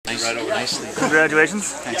right over nicely.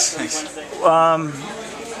 Congratulations. Thanks, thanks.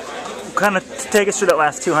 Kind of take us through that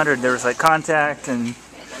last 200. There was like contact and...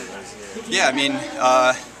 Yeah, I mean,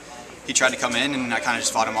 he tried to come in and I kind of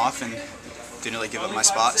just fought him off and didn't really give up my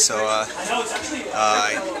spot. So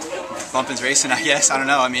bumping's racing, I guess. I don't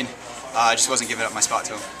know. I mean, I just wasn't giving up my spot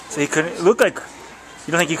to him. So he couldn't... It looked like...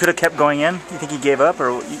 You don't think he could have kept going in? You think he gave up,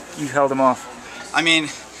 or you held him off? I mean,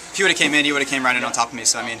 if he would have came in, he would have came right in on top of me.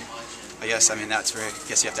 So I mean, that's where I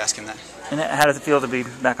guess you have to ask him that. And how does it feel to be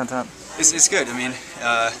back on top? It's good. I mean,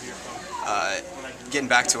 getting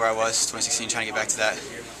back to where I was 2016, trying to get back to that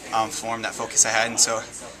form, that focus I had, and so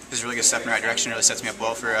this is a really good step in the right direction. It really sets me up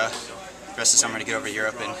well for the rest of the summer to get over to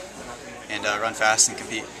Europe and run fast and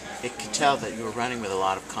compete. It could tell that you were running with a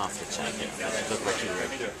lot of confidence out there. It looked like you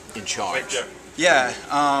were in charge. Yeah,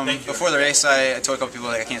 before the race I told a couple people,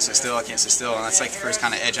 like, I can't sit still, and that's like the first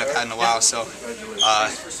kind of edge I've had in a while, so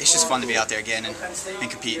it's just fun to be out there again and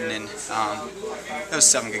competing, and there was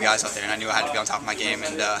 7 good guys out there, and I knew I had to be on top of my game,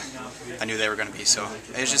 and I knew they were going to be, so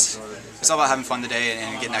it's all about having fun today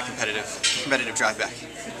and getting that competitive drive back.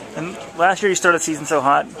 And last year you started the season so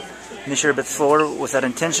hot, and this year a bit slower. Was that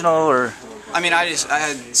intentional, or...? I mean, I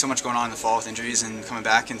had so much going on in the fall with injuries and coming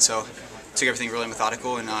back, and so took everything really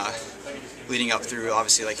methodical, and leading up through,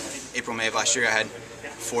 obviously, like April, May of last year, I had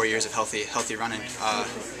 4 years of healthy running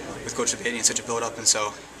with Coach Beatty and such a build-up, and so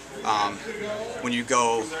when you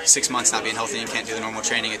go 6 months not being healthy and you can't do the normal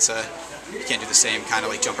training, you can't do the same kind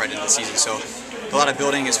of like jump right into the season. So a lot of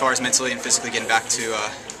building as far as mentally and physically getting back to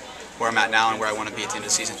where I'm at now and where I want to be at the end of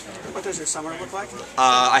the season. What does your summer look like?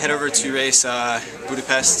 I head over to race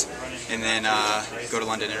Budapest and then go to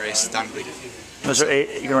London and race Diamond League. Was there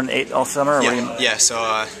 8? You're running 8 all summer? Or Yeah.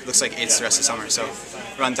 So looks like 8's the rest of the summer. So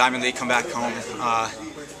run Diamond League, come back home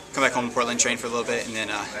to Portland, train for a little bit, and then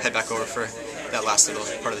head back over for that last little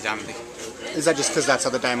part of the Diamond League. Is that just because that's how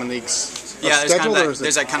the Diamond League's scheduled? Yeah,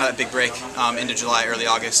 there's that kind of a big break into July, early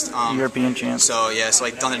August. European champ. So yeah, so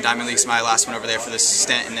like London Diamond League's my last one over there for this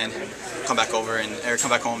stint, and then come back home and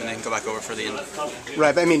then go back over for the end.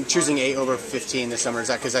 Right, but I mean, choosing 8 over 15 this summer, is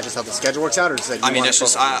that because that's just how the schedule works out, or is that? I mean, that's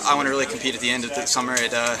just I want to really compete at the end of the summer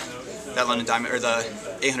at that London Diamond or the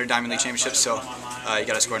 800 Diamond League Championship. So you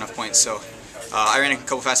got to score enough points. So I ran a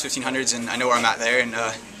couple fast 1500s, and I know where I'm at there, and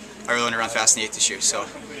I really want to run fast in the 8 this year. So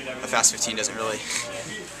a fast 15 doesn't really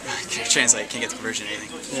translate, can't get the conversion or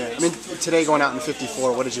anything. Yeah, I mean, today going out in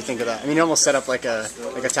 54, what did you think of that? I mean, you almost set up like a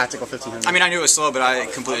tactical 1500. I mean, I knew it was slow, but I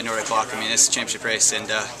completely knew where to clock. I mean, it's a championship race, and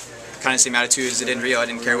kind of the same attitude as it did in Rio. I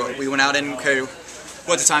didn't care what we went out, I didn't care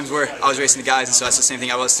what the times were. I was racing the guys, and so that's the same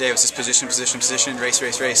thing I was today. It was just position, race,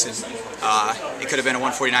 and it could have been a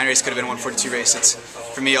 149 race, could have been a 142 race. It's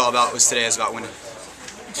for me all about was today is about winning.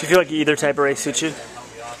 Do you feel like either type of race suits you?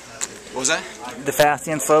 What was that? The fast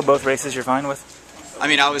and slow, both races you're fine with? I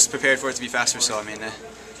mean, I was prepared for it to be faster, so I mean,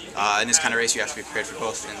 in this kind of race you have to be prepared for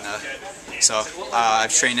both, and so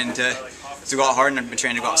I've trained to go out hard, and I've been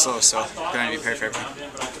training to go out slow, so I'm trying to be prepared for everything.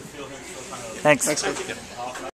 Thanks. Thanks. Yep.